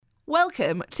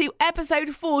Welcome to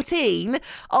episode 14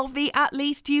 of the At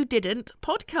Least You Didn't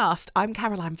podcast. I'm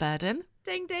Caroline Verdon.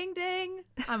 Ding, ding, ding.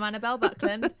 I'm Annabelle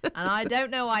Buckland, and I don't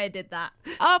know why I did that.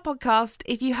 Our podcast,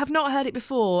 if you have not heard it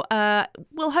before,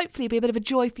 will hopefully be a bit of a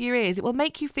joy for your ears. It will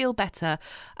make you feel better.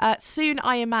 Soon,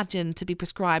 I imagine, to be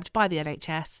prescribed by the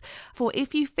NHS. For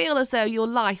if you feel as though your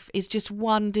life is just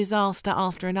one disaster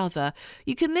after another,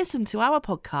 you can listen to our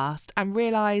podcast and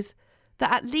realise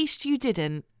that at least you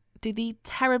didn't do the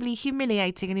terribly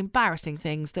humiliating and embarrassing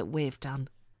things that we've done.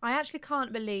 I actually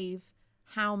can't believe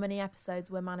how many episodes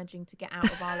we're managing to get out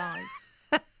of our lives.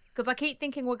 Because I keep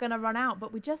thinking we're going to run out,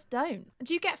 but we just don't.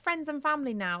 Do you get friends and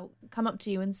family now come up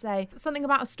to you and say something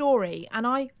about a story? And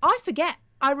I forget.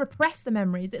 I repress the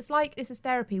memories. It's like, this is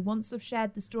therapy. Once I've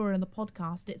shared the story on the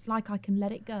podcast, it's like I can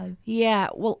let it go. Yeah,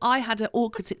 well, I had an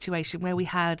awkward situation where we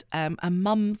had a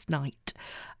mum's night.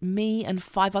 Me and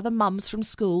 5 other mums from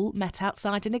school met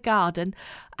outside in a garden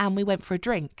and we went for a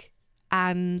drink.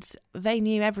 And they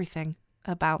knew everything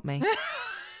about me.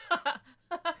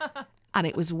 And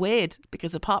it was weird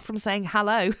because apart from saying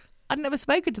hello, I'd never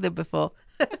spoken to them before.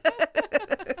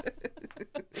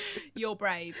 You're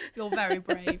brave. You're very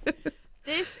brave.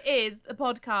 This is the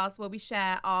podcast where we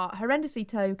share our horrendously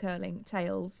toe-curling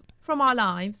tales from our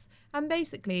lives. And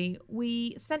basically,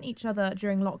 we sent each other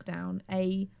during lockdown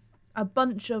a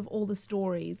bunch of all the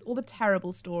stories, all the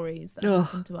terrible stories that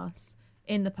happened to us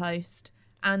in the post.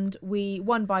 And we,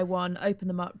 one by one,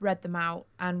 opened them up, read them out,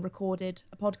 and recorded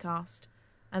a podcast.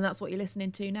 And that's what you're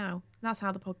listening to now. That's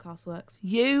how the podcast works.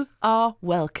 You are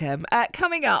welcome.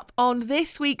 Coming up on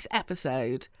this week's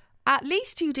episode, At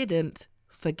Least You Didn't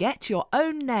Forget Your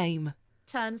Own Name.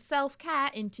 Turn self-care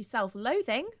into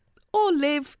self-loathing. Or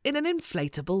live in an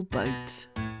inflatable boat.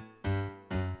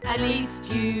 At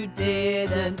least you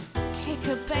didn't Kick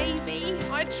a baby.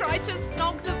 I tried to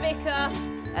snog the vicar.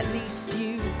 At least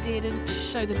you didn't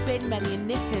show the bin men your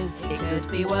knickers. It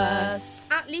could be worse.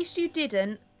 At least you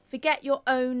didn't forget your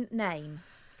own name.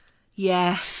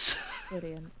 Yes.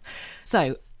 Brilliant.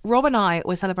 So, Rob and I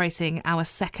were celebrating our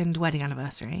second wedding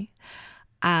anniversary.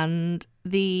 And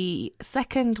the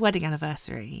second wedding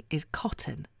anniversary is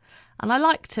cotton. And I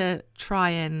like to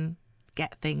try and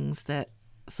get things that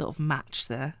sort of match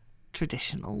the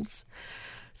traditionals.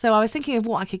 So I was thinking of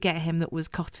what I could get him that was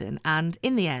cotton, and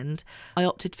in the end, I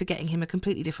opted for getting him a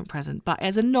completely different present. But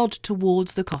as a nod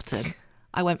towards the cotton,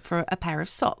 I went for a pair of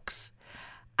socks.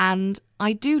 And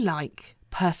I do like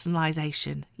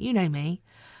personalisation. You know me.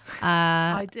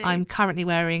 I do. I'm currently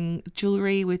wearing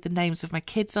jewellery with the names of my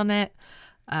kids on it.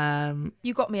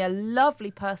 You got me a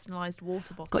lovely personalised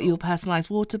water bottle. Got you a personalised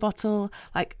water bottle.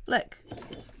 Like, look.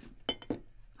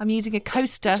 I'm using a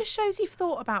coaster. It just shows you've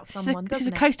thought about someone, This is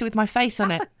doesn't a coaster with my face on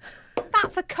it.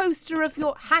 That's a coaster of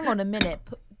your... Hang on a minute.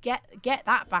 Get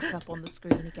that back up on the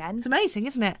screen again. It's amazing,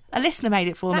 isn't it? A listener made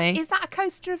it for me. Is that a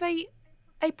coaster of a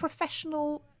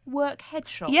professional work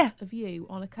headshot of you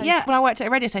on a coaster? Yeah, when I worked at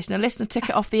a radio station, a listener took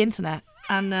it off the internet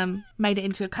and made it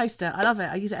into a coaster. I love it.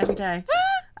 I use it every day.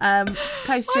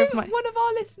 Coaster of my... One of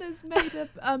our listeners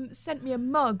sent me a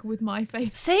mug with my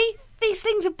face. See? These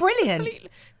things are brilliant.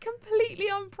 Completely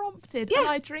unprompted. Yeah. And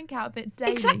I drink out of it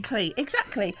daily.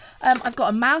 Exactly. I've got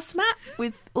a mouse mat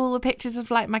with all the pictures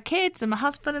of like my kids and my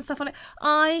husband and stuff on it.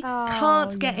 I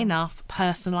can't get enough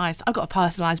personalised. I've got a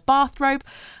personalised bathrobe.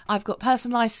 I've got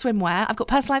personalised swimwear. I've got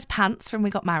personalised pants from when we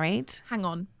got married. Hang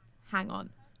on.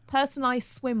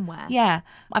 Personalised swimwear. Yeah.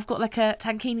 I've got like a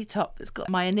tankini top that's got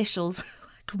my initials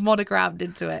monogrammed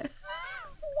into it.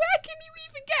 Where can you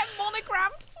even get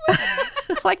monogrammed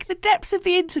swimwear? Like the depths of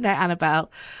the internet,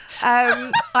 Annabelle.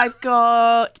 I've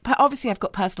got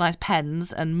personalised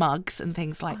pens and mugs and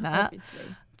things like that.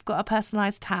 Obviously. I've got a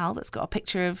personalised towel that's got a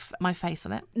picture of my face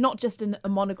on it. Not just a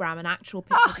monogram, an actual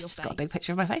picture of your It's just face. got a big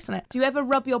picture of my face on it. Do you ever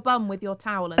rub your bum with your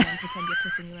towel and then pretend you're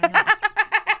kissing your own ass?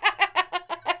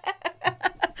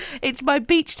 It's my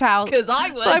beach towel. 'Cause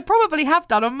I would. So I probably have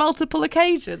done on multiple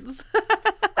occasions.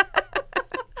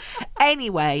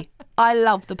 Anyway, I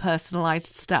love the personalised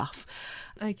stuff.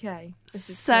 Okay.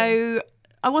 So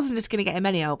I wasn't just going to get him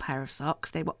any old pair of socks.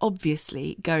 They were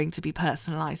obviously going to be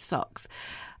personalised socks.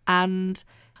 And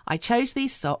I chose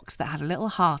these socks that had a little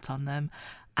heart on them.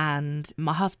 And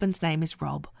my husband's name is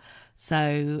Rob.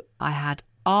 So I had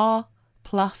R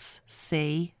plus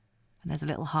C, and there's a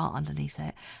little heart underneath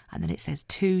it. And then it says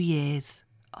 2 years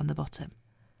on the bottom.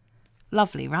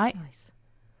 Lovely, right? Nice.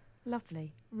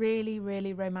 Lovely. Really,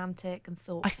 really romantic and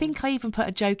thoughtful. I think I even put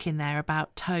a joke in there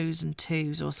about toes and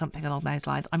twos or something along those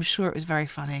lines. I'm sure it was very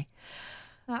funny.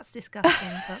 That's disgusting,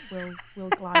 but we'll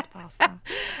glide past that.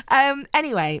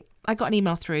 Anyway, I got an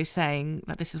email through saying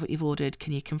that this is what you've ordered.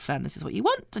 Can you confirm this is what you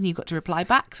want? And you've got to reply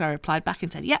back. So I replied back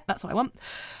and said, yeah, that's what I want.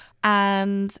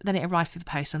 And then it arrived through the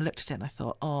post and I looked at it and I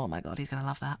thought, oh my God, he's going to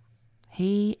love that.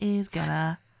 He is going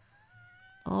to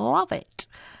love it.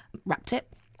 Wrapped it,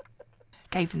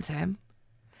 gave them to him.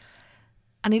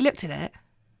 And he looked at it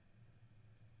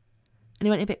and he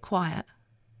went a bit quiet.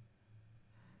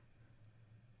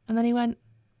 And then he went,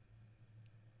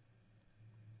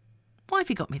 why have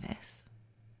you got me this?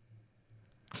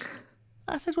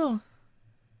 I said, well,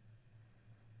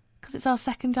 because it's our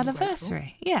second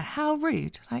anniversary. Yeah, how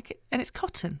rude. And it's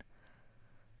cotton.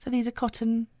 So these are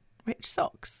cotton-rich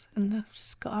socks. And I've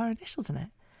just got our initials in it.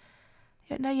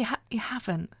 He went, no, you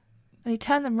haven't. And he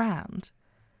turned them round.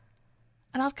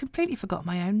 And I'd completely forgot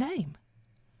my own name.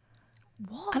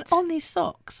 What? And on these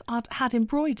socks, I'd had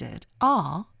embroidered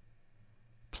R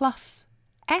plus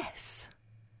S.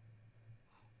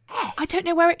 S? I don't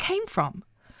know where it came from.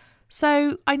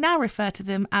 So I now refer to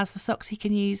them as the socks he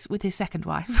can use with his second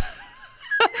wife.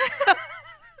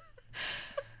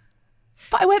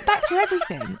 But I went back through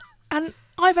everything and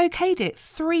I've okayed it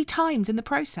 3 times in the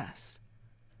process.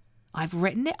 I've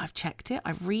written it, I've checked it,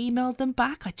 I've re-emailed them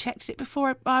back, I checked it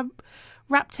before I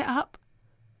wrapped it up.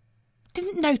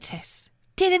 Didn't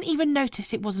even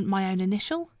notice it wasn't my own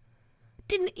initial.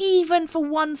 Didn't even for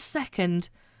 1 second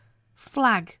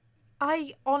flag.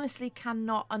 I honestly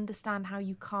cannot understand how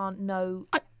you can't know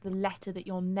the letter that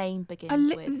your name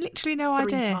begins with. Literally no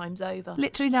idea. 3 times over.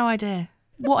 Literally no idea.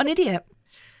 What an idiot.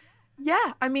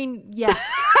 Yeah, I mean, yeah.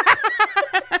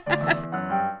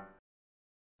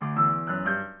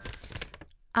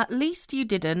 At least you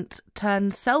didn't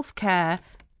turn self-care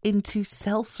into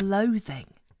self-loathing.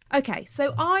 Okay,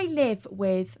 so I live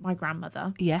with my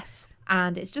grandmother. Yes.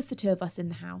 And it's just the 2 of us in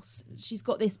the house. She's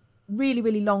got this really,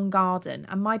 really long garden,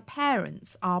 and my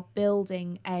parents are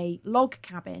building a log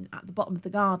cabin at the bottom of the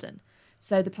garden.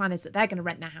 So the plan is that they're going to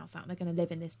rent their house out and they're going to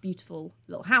live in this beautiful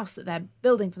little house that they're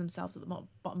building for themselves at the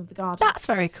bottom of the garden. That's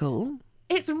very cool.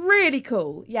 It's really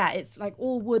cool. Yeah, it's like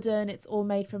all wooden. It's all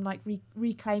made from like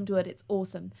reclaimed wood. It's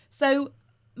awesome. So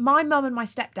my mum and my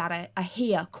stepdad are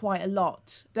here quite a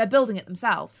lot. They're building it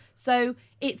themselves. So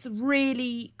it's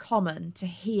really common to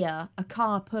hear a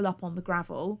car pull up on the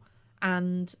gravel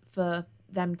and for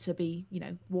them to be,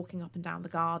 walking up and down the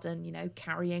garden,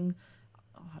 carrying,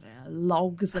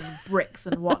 logs and bricks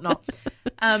and whatnot.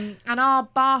 And our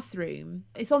bathroom,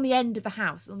 it's on the end of the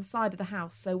house, on the side of the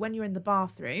house. So when you're in the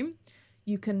bathroom,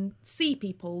 you can see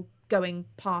people going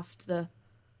past the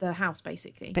house,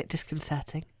 basically. Bit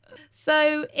disconcerting.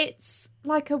 So it's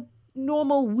like a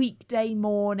normal weekday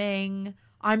morning.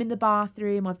 I'm in the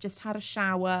bathroom. I've just had a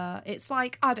shower. It's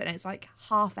like, I don't know, it's like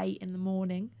 8:30 in the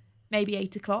morning, maybe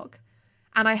 8 o'clock.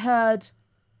 And I heard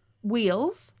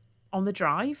wheels on the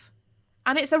drive.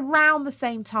 And it's around the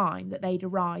same time that they'd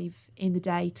arrive in the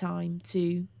daytime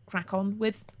to crack on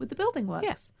with the building works.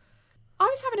 Yes. I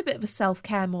was having a bit of a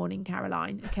self-care morning,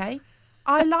 Caroline, okay?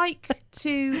 I like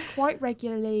to quite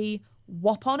regularly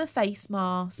whop on a face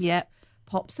mask,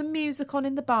 pop some music on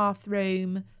in the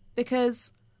bathroom,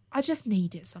 because I just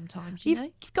need it sometimes, you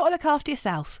know? You've got to look after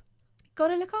yourself. Got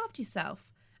to look after yourself.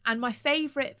 And my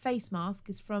favourite face mask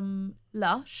is from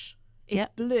Lush. It's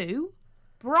blue,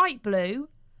 bright blue,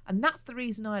 and that's the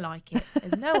reason I like it.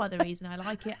 There's no other reason I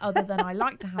like it other than I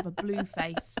like to have a blue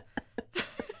face.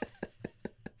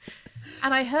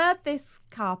 And I heard this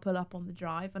car pull up on the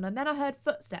drive, and then I heard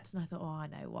footsteps, and I thought, I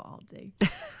know what I'll do.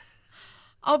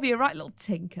 I'll be a right little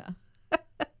tinker.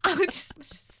 I'll just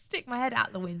stick my head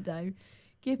out the window,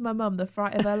 give my mum the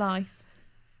fright of her life.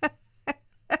 I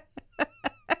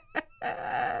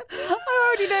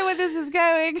already know where this is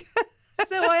going.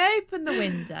 So I opened the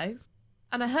window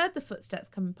and I heard the footsteps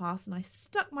coming past, and I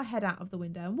stuck my head out of the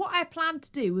window. And what I planned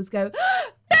to do was go,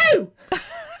 boo!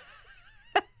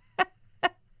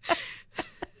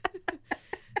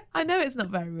 I know it's not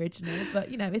very original, but,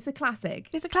 it's a classic.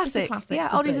 It's a classic. Yeah,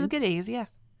 oldies are the goodies, yeah.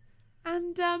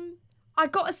 And I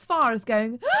got as far as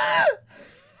going,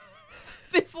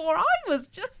 before I was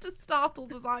just as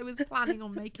startled as I was planning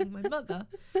on making my mother.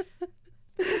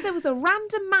 Because there was a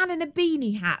random man in a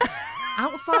beanie hat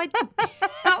outside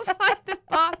the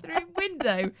bathroom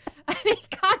window. And he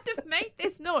kind of made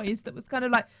this noise that was kind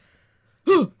of like,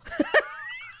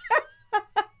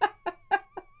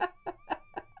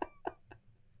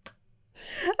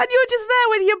 And you're just there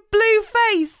with your blue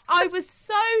face. I was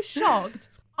so shocked.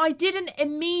 I didn't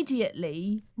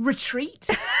immediately retreat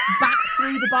back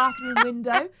through the bathroom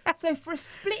window. So for a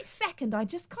split second, I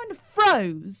just kind of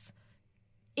froze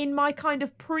in my kind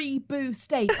of pre-boo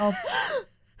state of,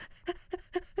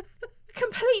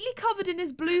 completely covered in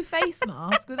this blue face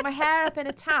mask with my hair up in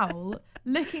a towel,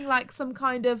 looking like some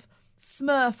kind of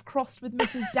Smurf crossed with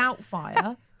Mrs.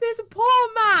 Doubtfire. This poor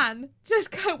man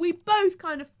we both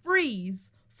kind of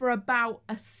freeze for about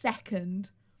a second.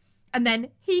 And then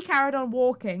he carried on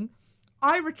walking.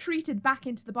 I retreated back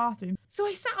into the bathroom. So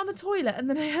I sat on the toilet and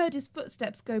then I heard his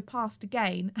footsteps go past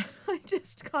again. I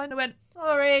just kind of went,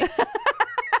 sorry. Why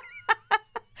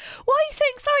are you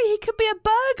saying sorry? He could be a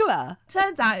burglar.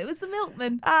 Turns out it was the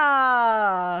milkman.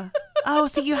 Ah. Oh,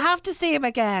 so you have to see him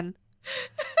again.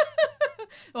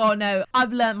 Oh no,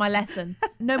 I've learnt my lesson.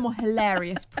 No more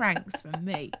hilarious pranks from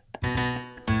me.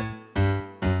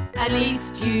 At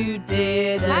least you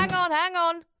didn't. Hang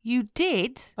on. You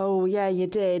did? Oh, yeah, you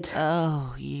did.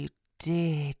 Oh, you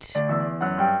did.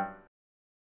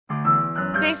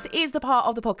 This is the part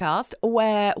of the podcast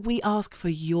where we ask for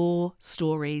your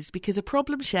stories, because a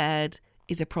problem shared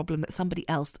is a problem that somebody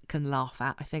else can laugh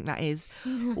at. I think that is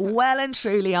well and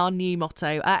truly our new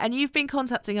motto. And you've been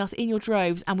contacting us in your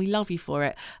droves, and we love you for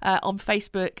it. On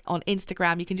Facebook, on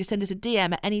Instagram, you can just send us a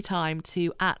DM at any time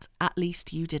to at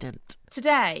least you didn't.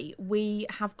 Today, we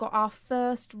have got our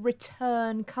first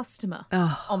return customer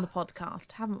on the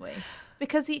podcast, haven't we?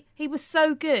 Because he was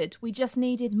so good, we just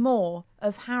needed more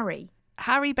of Harry.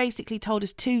 Harry basically told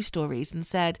us 2 stories and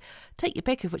said, take your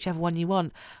pick of whichever one you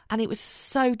want. And it was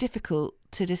so difficult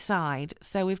to decide.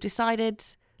 So we've decided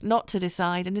not to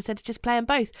decide and instead to just play them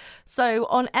both. So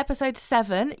on episode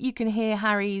 7, you can hear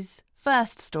Harry's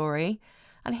first story.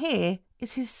 And here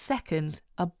is his second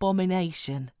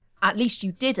abomination. At least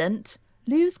you didn't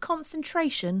lose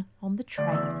concentration on the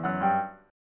train.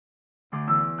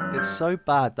 It's so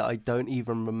bad that I don't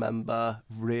even remember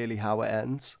really how it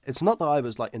ends. It's not that I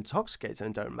was like intoxicated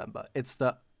and don't remember. It's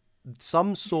that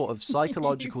some sort of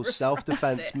psychological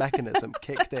self-defense mechanism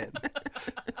kicked in.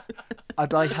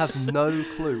 And I have no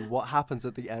clue what happens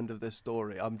at the end of this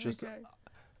story. I'm just... Okay.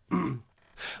 I'm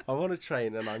on a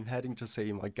train and I'm heading to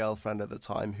see my girlfriend at the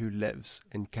time, who lives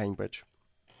in Cambridge.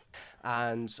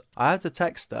 And I had to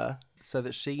text her so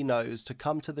that she knows to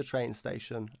come to the train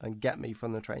station and get me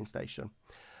from the train station.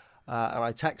 And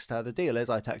I text her. The deal is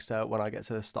I text her when I get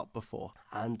to the stop before.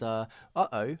 And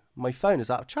my phone is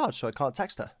out of charge, so I can't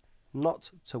text her.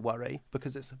 Not to worry,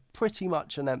 because it's pretty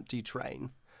much an empty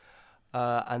train.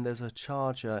 And there's a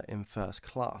charger in first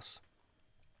class.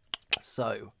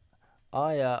 So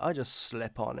I just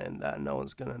slip on in there. No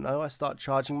one's going to know. I start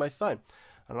charging my phone.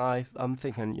 And I'm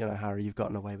thinking, Harry, you've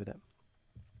gotten away with it.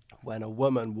 When a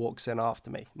woman walks in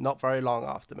after me, not very long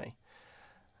after me,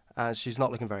 and she's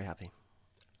not looking very happy.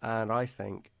 And I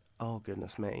think, oh,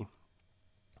 goodness me,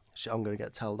 I'm going to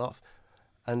get told off.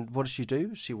 And what does she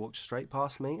do? She walks straight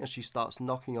past me and she starts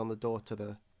knocking on the door to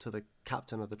the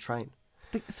captain of the train.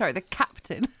 The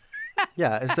captain?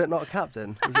 Yeah, is it not a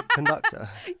captain? Is it conductor?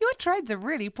 Your trains are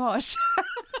really posh.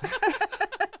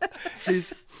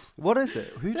 What is it?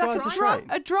 Who drives a train?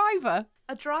 A driver.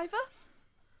 A driver?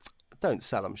 Don't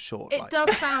sell them short. It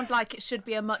does sound like it should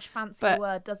be a much fancier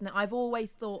word, doesn't it? I've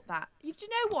always thought that. Do you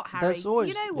know what, Harry? Do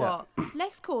you know what?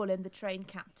 Let's call him the train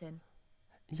captain.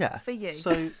 Yeah. For you.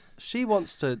 So she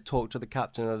wants to talk to the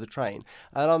captain of the train.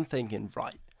 And I'm thinking,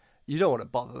 right, you don't want to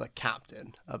bother the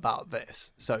captain about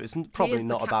this. So it's probably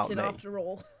not about me. He is the captain after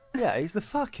all. Yeah, he's the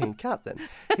fucking captain.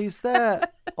 He's there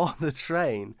on the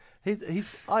train.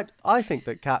 I think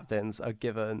that captains are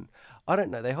given, I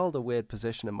don't know, they hold a weird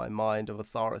position in my mind of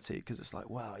authority, because it's like,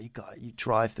 wow, you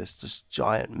drive this just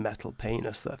giant metal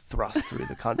penis that thrusts through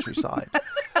the countryside.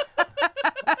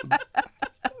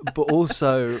 But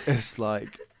also, it's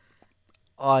like,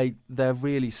 they're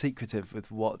really secretive with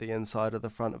what the inside of the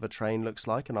front of a train looks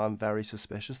like, and I'm very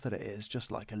suspicious that it is just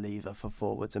like a lever for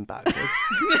forwards and backwards.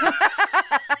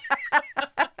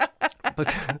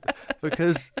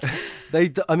 Because they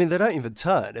don't even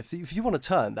turn. If you want to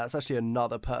turn, that's actually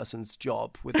another person's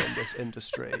job within this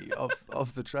industry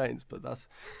of the trains. But that's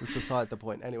beside the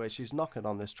point. Anyway, she's knocking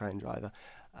on this train driver,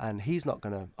 and he's not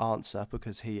going to answer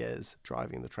because he is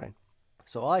driving the train.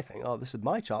 So I think, this is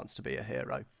my chance to be a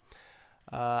hero.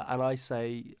 And I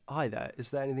say, hi there,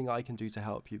 is there anything I can do to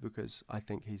help you? Because I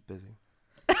think he's busy.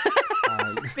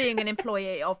 Being an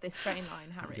employee of this train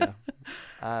line, Harry. Yeah.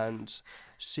 And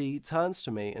she turns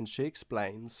to me and she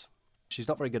explains, she's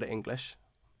not very good at English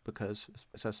because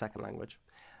it's her second language.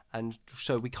 And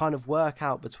so we kind of work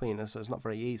out between us, so it's not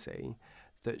very easy,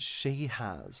 that she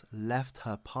has left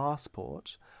her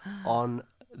passport on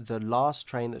the last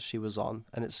train that she was on,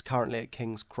 and it's currently at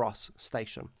King's Cross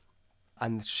station.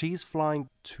 And she's flying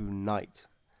tonight.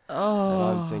 Oh.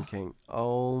 And I'm thinking,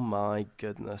 oh my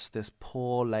goodness, this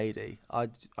poor lady. I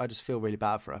just feel really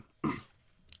bad for her.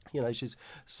 You know, she's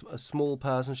a small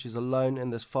person. She's alone in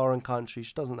this foreign country.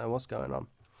 She doesn't know what's going on.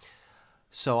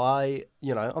 So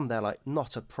I'm there like,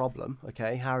 not a problem,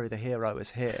 okay? Harry the hero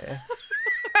is here.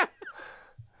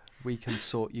 We can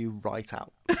sort you right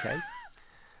out, okay?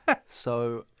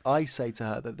 So I say to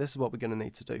her that this is what we're going to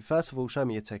need to do. First of all, show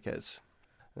me your tickets.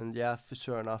 And yeah, for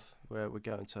sure enough, we're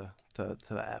going to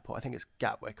the airport. I think it's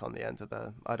Gatwick on the end of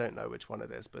I don't know which one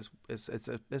it is, but it's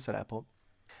an airport.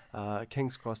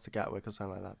 King's Cross to Gatwick or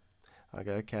something like that. I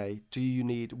go, okay,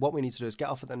 what we need to do is get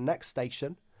off at the next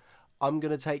station. I'm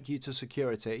going to take you to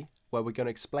security, where we're going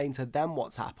to explain to them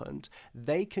what's happened.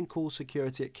 They can call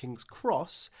security at King's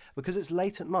Cross, because it's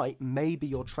late at night. Maybe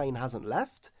your train hasn't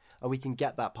left, and we can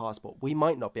get that passport. We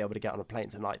might not be able to get on a plane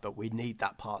tonight, but we need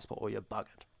that passport or you're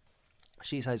buggered.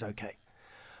 She says, okay.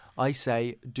 I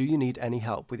say, do you need any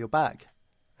help with your bag?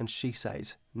 And she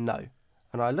says, no.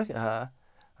 And I look at her,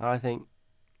 and I think,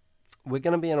 we're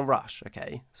going to be in a rush,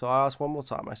 okay? So I ask one more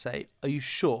time. I say, are you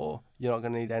sure you're not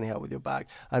going to need any help with your bag?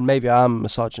 And maybe I am a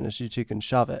misogynist. You two can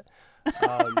shove it.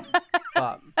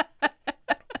 But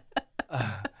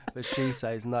she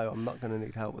says, no, I'm not going to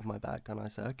need help with my bag. And I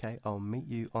say, okay, I'll meet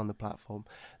you on the platform.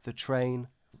 The train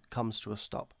comes to a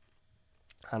stop.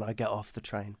 And I get off the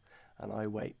train and I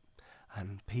wait.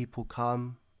 And people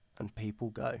come and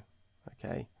people go,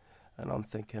 okay? And I'm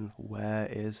thinking, where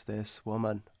is this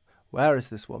woman? Where is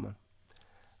this woman?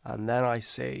 And then I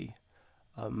see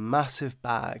a massive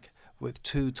bag with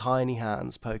 2 tiny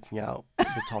hands poking out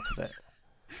the top of it.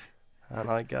 And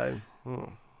I go,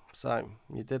 so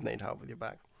you did need help with your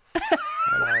bag.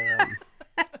 And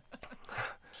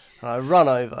I run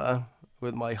over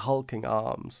with my hulking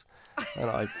arms and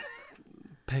I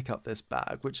pick up this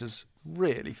bag, which is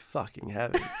really fucking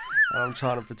heavy. And I'm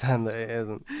trying to pretend that it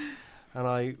isn't. And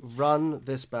I run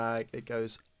this bag, it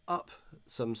goes up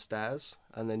some stairs,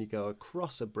 and then you go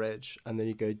across a bridge, and then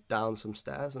you go down some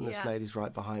stairs, and this lady's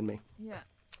right behind me. Yeah.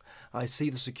 I see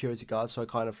the security guard, so I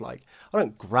kind of I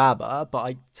don't grab her,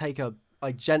 but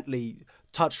I gently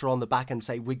touch her on the back and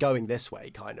say, we're going this way,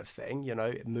 kind of thing,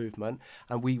 movement,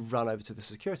 and we run over to the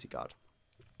security guard.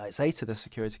 I say to the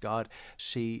security guard,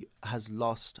 she has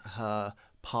lost her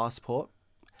passport,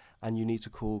 and you need to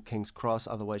call King's Cross,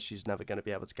 otherwise she's never going to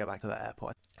be able to get back to the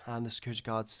airport. And the security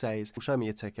guard says, show me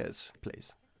your tickets,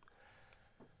 please.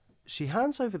 She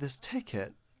hands over this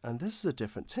ticket, and this is a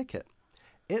different ticket.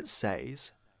 It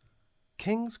says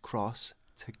King's Cross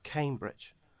to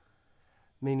Cambridge,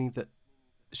 meaning that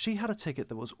she had a ticket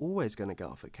that was always going to go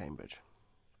off at Cambridge.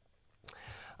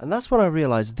 And that's when I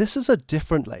realised this is a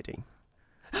different lady.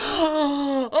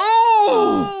 Oh,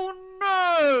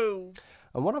 no!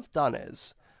 And what I've done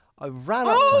is, I ran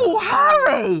up to her. Oh,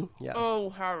 Harry! Yeah.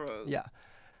 Oh, Harry. Yeah.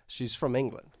 She's from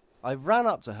England. I ran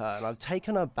up to her and I've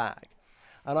taken her bag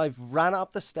and I've ran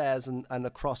up the stairs and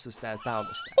across the stairs, down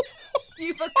the stairs.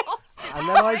 You've accosted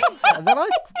And then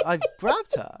I've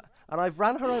grabbed her and I've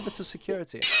ran her over to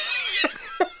security.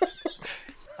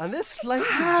 And this lady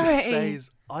just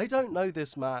says, I don't know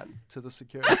this man, to the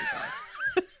security guard.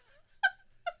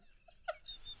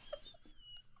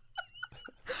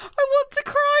 I want to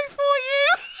cry for you.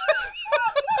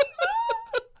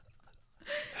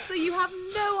 So you have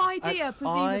no idea,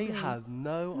 presumably. I have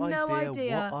no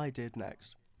idea what I did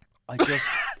next. I just...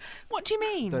 What do you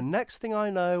mean? The next thing I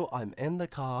know, I'm in the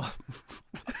car.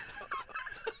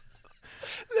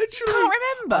 Literally. Can't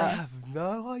remember. I have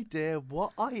no idea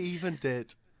what I even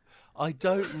did. I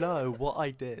don't know what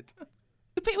I did.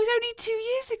 But it was only 2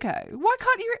 years ago. Why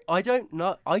can't you... I don't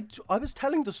know. I was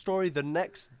telling the story the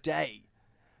next day.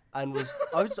 And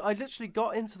I literally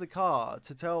got into the car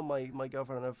to tell my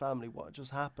girlfriend and her family what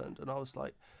just happened. And I was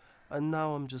like, and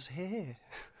now I'm just here.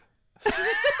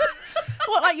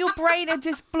 What, like your brain had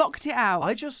just blocked it out?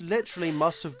 I just literally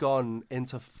must have gone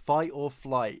into fight or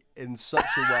flight in such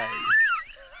a way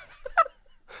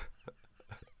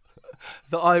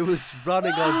that I was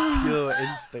running on pure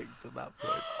instinct at that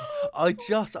point. I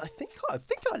think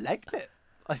I legged it.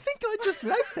 I think I just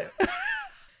legged it.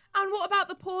 And what about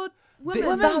the poor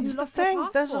woman? That's who the lost her thing.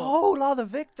 passport? There's a whole other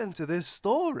victim to this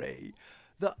story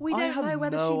that We I don't have know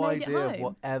whether she no made it idea home.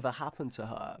 whatever happened to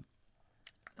her.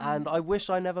 And I wish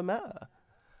I never met her.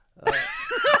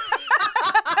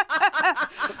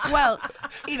 Well,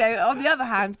 on the other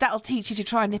hand, that'll teach you to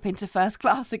try and nip into first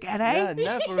class again, eh?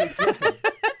 Yeah, never again.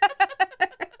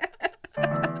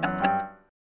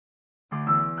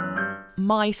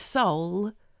 My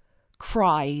soul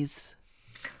cries.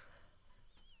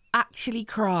 Actually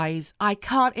cries. I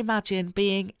can't imagine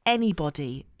being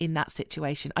anybody in that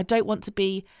situation. I don't want to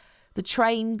be the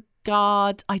train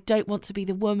guard. I don't want to be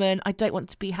the woman. I don't want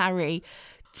to be Harry.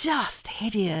 Just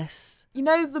hideous. You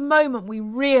know, the moment we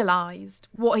realised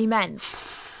what he meant.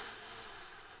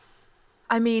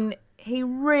 I mean, he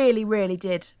really, really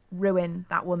did ruin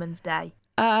that woman's day.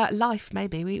 Life,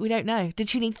 maybe. We don't know. Did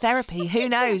she need therapy? Who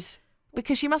knows?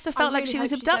 Because she must have felt like she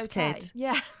was abducted. Okay.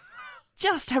 Yeah.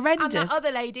 Just And horrendous. that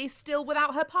other lady's still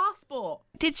without her passport.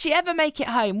 Did she ever make it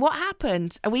home? What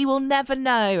happened? We will never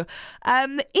know.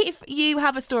 If you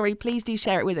have a story, please do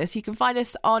share it with us. You can find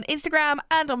us on Instagram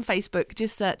and on Facebook.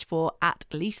 Just search for At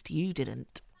Least You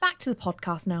Didn't. Back to the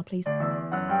podcast now, please.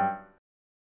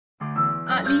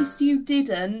 At least you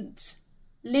didn't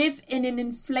live in an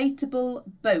inflatable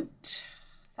boat.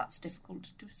 That's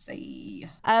difficult to say.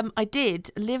 I did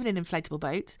live in an inflatable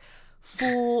boat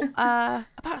for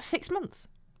about 6 months.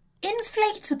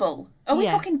 Inflatable? Are we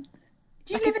Yeah. talking...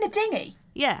 Do you live in a dinghy?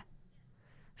 Yeah.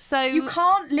 So You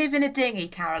can't live in a dinghy,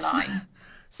 Caroline.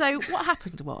 So what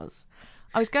happened was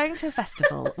I was going to a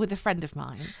festival with a friend of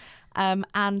mine,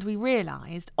 and we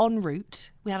realised en route,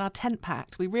 we had our tent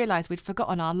packed, we realised we'd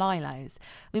forgotten our lilos.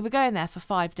 We were going there for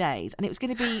 5 days and it was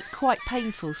going to be quite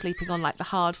painful sleeping on like the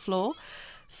hard floor.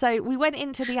 So we went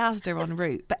into the Asda en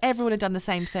route, but everyone had done the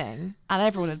same thing and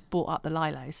everyone had bought up the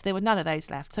lilos. So there were none of those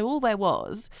left. So all there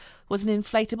was an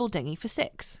inflatable dinghy for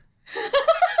 6.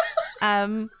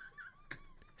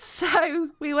 So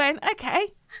we went,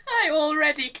 okay. I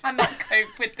already cannot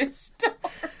cope with this story.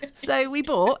 So we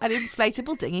bought an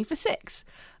inflatable dinghy for 6.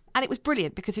 And it was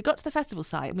brilliant because we got to the festival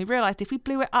site and we realised if we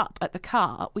blew it up at the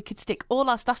car, we could stick all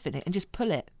our stuff in it and just pull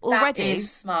it. Already, That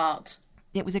is smart.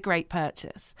 it was a great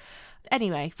purchase.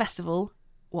 Anyway, festival,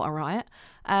 what a riot.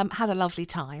 Had a lovely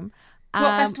time.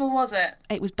 What festival was it?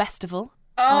 It was Bestival.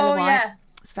 Oh, Isle of Wight. yeah.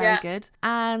 It's very good.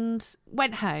 And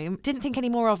went home, didn't think any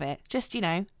more of it. Just,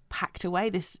 packed away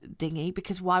this dinghy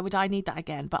because why would I need that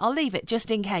again? But I'll leave it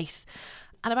just in case.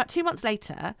 And about 2 months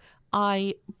later,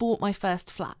 I bought my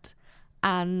first flat.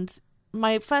 And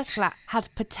my first flat had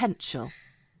potential,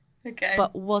 Okay.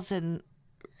 but wasn't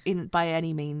by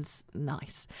any means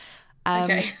nice.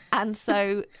 Okay. And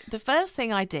so the first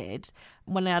thing I did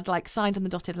when I had signed on the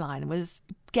dotted line was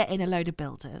get in a load of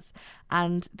builders.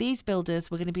 And these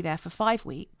builders were going to be there for 5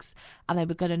 weeks and they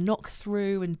were going to knock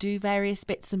through and do various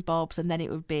bits and bobs and then it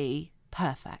would be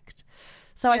perfect.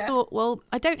 So I thought, well,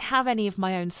 I don't have any of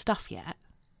my own stuff yet.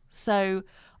 So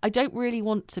I don't really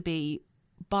want to be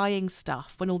buying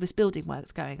stuff when all this building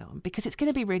work's going on because it's going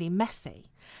to be really messy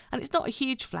and it's not a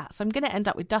huge flat, so I'm going to end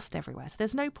up with dust everywhere. So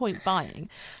there's no point buying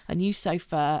a new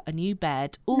sofa, a new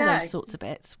bed, all those sorts of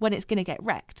bits when it's going to get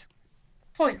wrecked.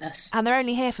 Pointless. And they're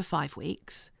only here for 5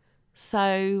 weeks,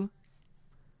 so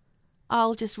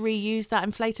I'll just reuse that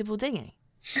inflatable dinghy.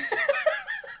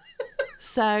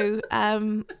 So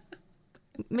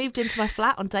moved into my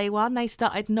flat on day 1. They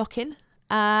started knocking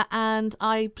and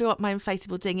I blew up my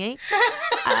inflatable dinghy.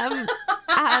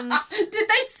 And Did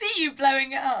they see you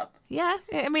blowing it up? yeah,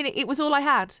 I mean, it was all I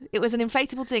had. It was an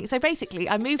inflatable dinghy. So basically,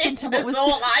 I moved into what was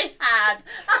all I had.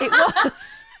 It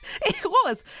was. It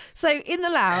was. So in the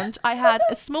lounge, I had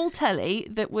a small telly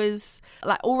that was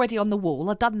already on the wall.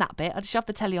 I'd done that bit. I'd shoved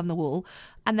the telly on the wall.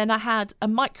 And then I had a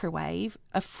microwave,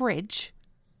 a fridge,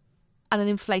 and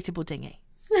an inflatable dinghy.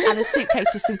 And a suitcase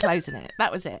with some clothes in it.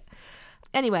 That was it.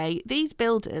 Anyway, these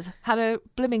builders had a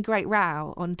blooming great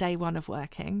row on day 1 of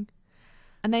working.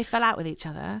 And they fell out with each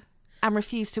other and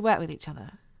refused to work with each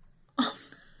other.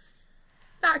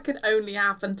 That could only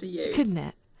happen to you. Couldn't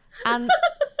it? And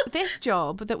this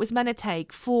job that was meant to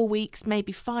take 4 weeks,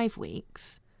 maybe 5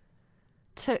 weeks,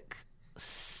 took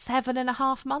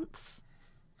 7.5 months.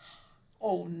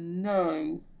 Oh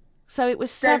no. So it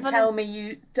was Don't tell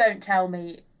me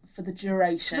for the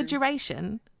duration. For the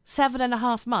duration,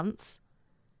 7.5 months,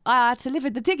 I had to live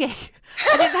in the dinghy.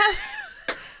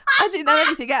 I didn't know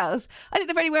anything else. I didn't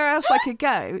have anywhere else I could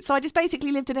go. So I just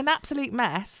basically lived in an absolute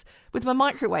mess with my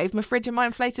microwave, my fridge and my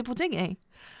inflatable dinghy.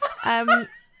 And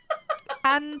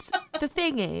the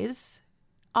thing is,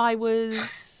 I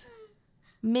was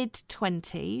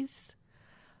mid-20s.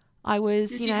 I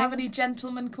was, Did you have any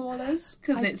gentleman callers?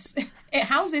 Because it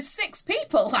houses 6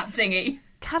 people, that dinghy.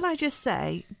 Can I just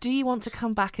say, do you want to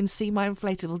come back and see my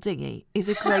inflatable dinghy? Is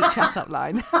a great chat-up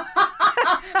line.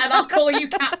 And I'll call you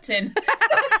captain.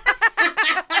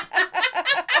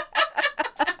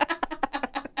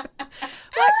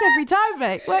 Worked every time,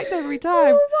 mate. Worked every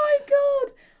time. Oh my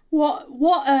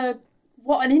god!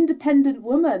 What an independent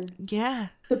woman. Yeah.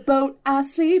 The boat I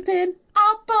sleep in,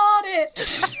 I bought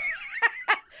it.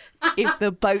 If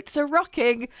the boats are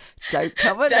rocking, don't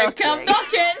come Don't come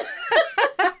knocking.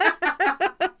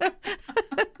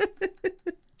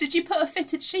 Did you put a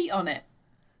fitted sheet on it?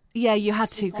 Yeah, you had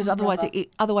to Sleep because on otherwise rubber.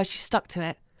 otherwise you stuck to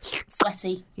it.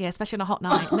 Sweaty. Yeah, especially on a hot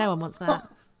night. No one wants that.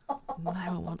 No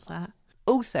one wants that.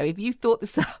 Also, if you thought the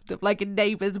sound of like a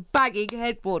neighbour's banging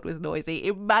headboard was noisy,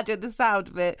 imagine the sound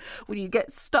of it when you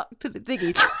get stuck to the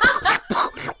dinghy.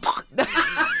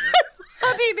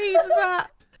 Nobody needs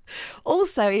that.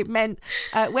 Also, it meant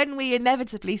when we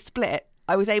inevitably split,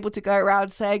 I was able to go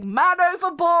around saying, "Man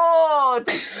overboard!"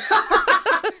 This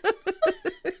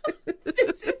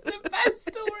is the best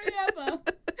story ever.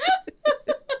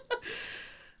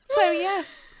 So, yeah,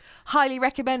 highly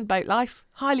recommend Boat Life.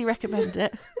 Highly recommend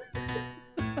it.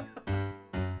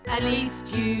 At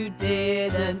least you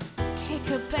didn't Kick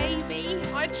a baby.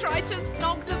 I tried to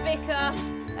snog the vicar.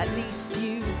 At least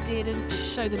you didn't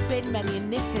show the bin many in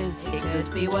knickers. It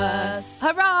could be worse.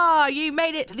 Hurrah! You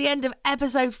made it to the end of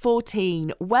episode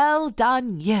 14. Well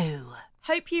done, you.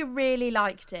 Hope you really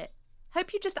liked it.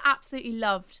 Hope you just absolutely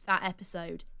loved that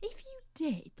episode. If you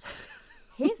did,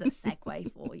 here's a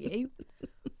segue for you.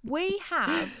 We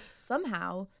have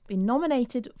somehow been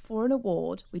nominated for an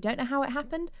award. We don't know how it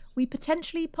happened. We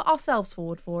potentially put ourselves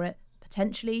forward for it.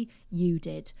 Potentially you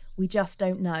did. We just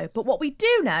don't know. But what we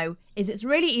do know is it's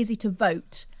really easy to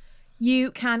vote.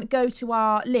 You can go to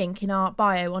our link in our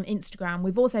bio on Instagram.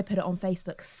 We've also put it on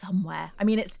Facebook somewhere. I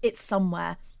mean, it's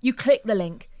somewhere. You click the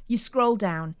link, you scroll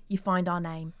down, you find our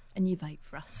name, and you vote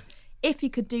for us. If you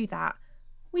could do that,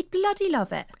 we'd bloody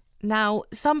love it. Now,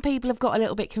 some people have got a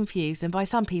little bit confused, and by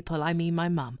some people, I mean my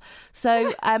mum.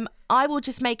 So I will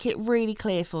just make it really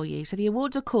clear for you. So the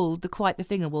awards are called the Quite the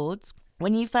Thing Awards.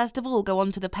 When you first of all go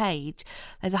onto the page,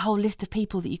 there's a whole list of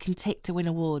people that you can tick to win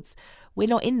awards. We're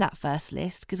not in that first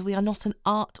list because we are not an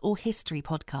art or history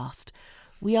podcast.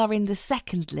 We are in the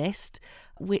second list,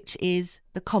 which is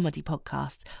the comedy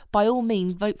podcast. By all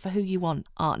means, vote for who you want,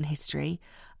 art and history.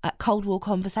 Cold War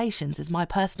Conversations is my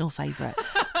personal favourite.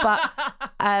 But,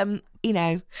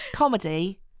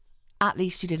 comedy, At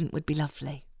Least You Didn't would be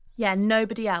lovely. Yeah,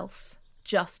 nobody else.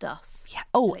 Just us. Yeah.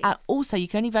 Oh, also, you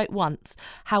can only vote once.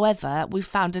 However, we've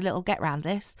found a little get round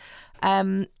this.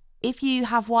 If you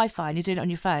have Wi-Fi and you're doing it on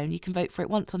your phone, you can vote for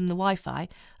it once on the Wi-Fi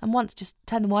and once just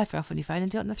turn the Wi-Fi off on your phone and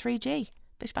do it on the 3G.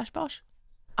 Bish, bash, bosh.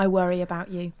 I worry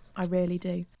about you. I really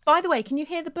do. By the way, can you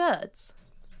hear the birds?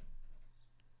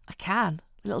 I can.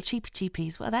 Little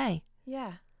cheepies. What are they?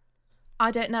 Yeah. I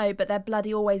don't know, but they're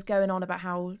bloody always going on about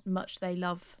how much they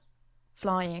love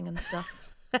flying and stuff.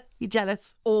 You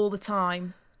jealous? All the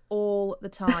time. All the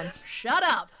time. Shut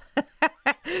up.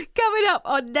 Coming up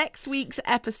on next week's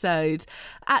episode,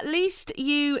 At Least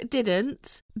You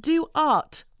Didn't do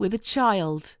art with a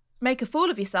child. Make a fool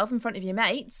of yourself in front of your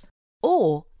mates.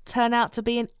 Or turn out to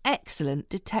be an excellent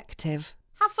detective.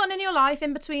 Have fun in your life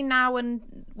in between now and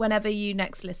whenever you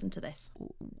next listen to this.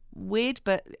 Weird,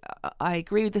 but I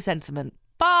agree with the sentiment.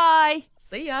 Bye!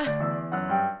 See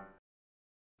ya.